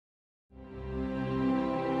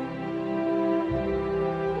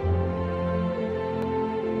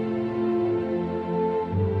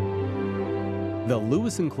The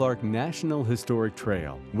Lewis and Clark National Historic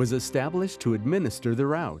Trail was established to administer the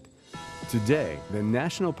route. Today, the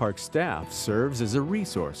National Park staff serves as a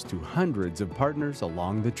resource to hundreds of partners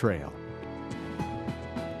along the trail.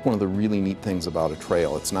 One of the really neat things about a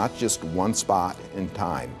trail, it's not just one spot in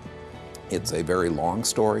time. It's a very long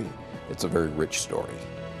story. It's a very rich story.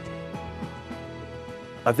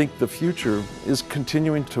 I think the future is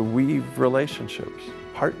continuing to weave relationships,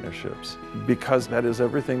 partnerships, because that is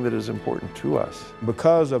everything that is important to us.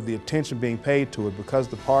 Because of the attention being paid to it, because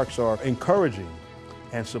the parks are encouraging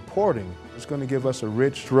and supporting, it's going to give us a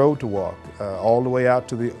rich road to walk all the way out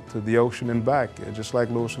to the ocean and back, just like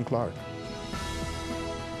Lewis and Clark.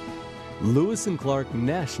 Lewis and Clark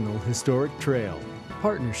National Historic Trail,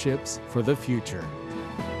 partnerships for the future.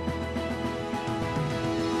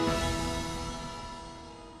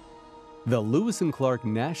 The Lewis and Clark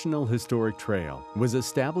National Historic Trail was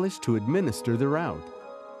established to administer the route.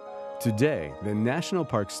 Today, the National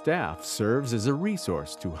Park staff serves as a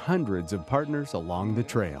resource to hundreds of partners along the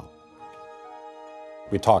trail.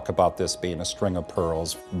 We talk about this being a string of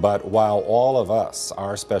pearls, but while all of us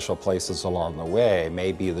are special places along the way,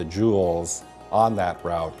 may be the jewels on that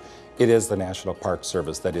route, it is the National Park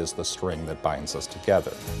Service that is the string that binds us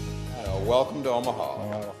together. Welcome to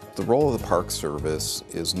Omaha. The role of the Park Service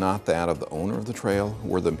is not that of the owner of the trail.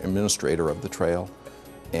 We're the administrator of the trail.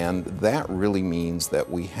 And that really means that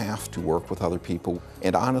we have to work with other people.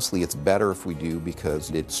 And honestly, it's better if we do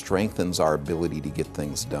because it strengthens our ability to get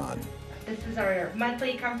things done. This is our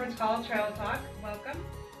monthly conference call, Trail Talk. Welcome.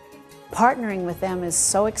 Partnering with them is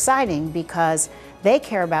so exciting because they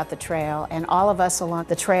care about the trail and all of us along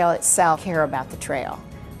the trail itself care about the trail.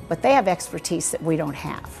 But they have expertise that we don't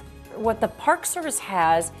have. What the Park Service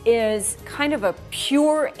has is kind of a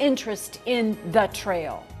pure interest in the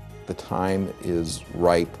trail. The time is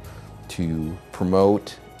ripe to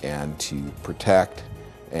promote and to protect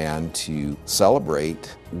and to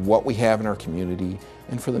celebrate what we have in our community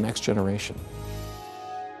and for the next generation.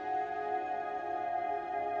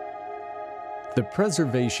 The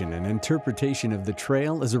preservation and interpretation of the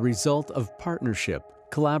trail is a result of partnership,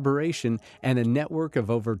 collaboration, and a network of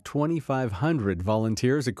over 2,500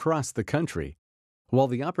 volunteers across the country. While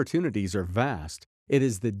the opportunities are vast, it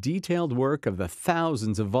is the detailed work of the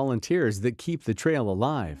thousands of volunteers that keep the trail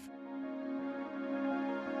alive.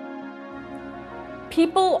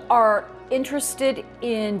 People are interested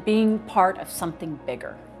in being part of something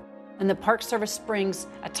bigger. And the Park Service brings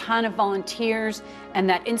a ton of volunteers and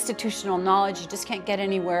that institutional knowledge you just can't get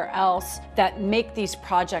anywhere else that make these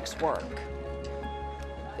projects work.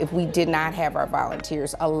 If we did not have our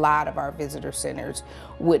volunteers, a lot of our visitor centers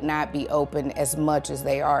would not be open as much as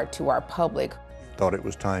they are to our public. Thought it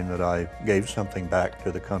was time that I gave something back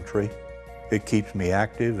to the country. It keeps me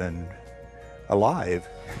active and alive.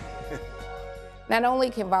 Not only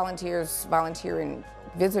can volunteers volunteer in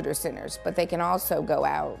visitor centers, but they can also go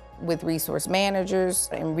out with resource managers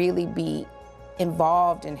and really be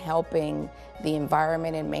involved in helping the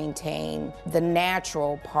environment and maintain the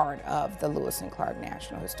natural part of the Lewis and Clark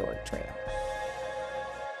National Historic Trail.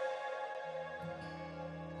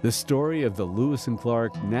 The story of the Lewis and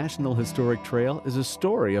Clark National Historic Trail is a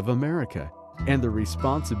story of America, and the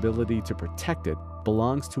responsibility to protect it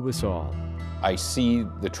belongs to us all. I see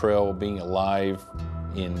the trail being alive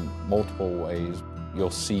in multiple ways. You'll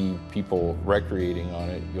see people recreating on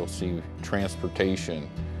it, you'll see transportation,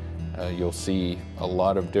 you'll see a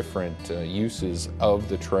lot of different uses of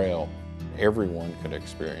the trail. Everyone could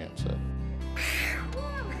experience it.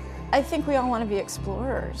 I think we all want to be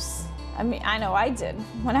explorers. I mean, I know I did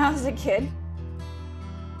when I was a kid.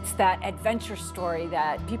 It's that adventure story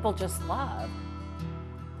that people just love.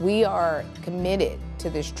 We are committed to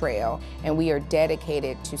this trail and we are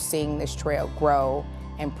dedicated to seeing this trail grow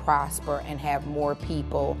and prosper and have more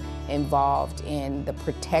people involved in the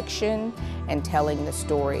protection and telling the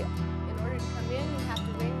story. In order to come in, you have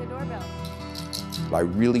to ring the doorbell. I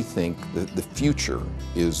really think that the future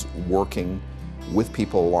is working with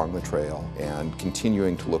people along the trail and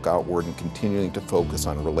continuing to look outward and continuing to focus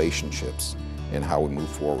on relationships and how we move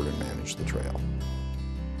forward and manage the trail.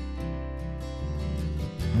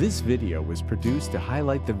 This video was produced to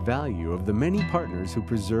highlight the value of the many partners who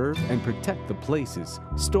preserve and protect the places,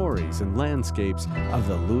 stories, and landscapes of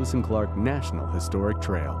the Lewis and Clark National Historic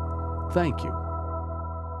Trail. Thank you.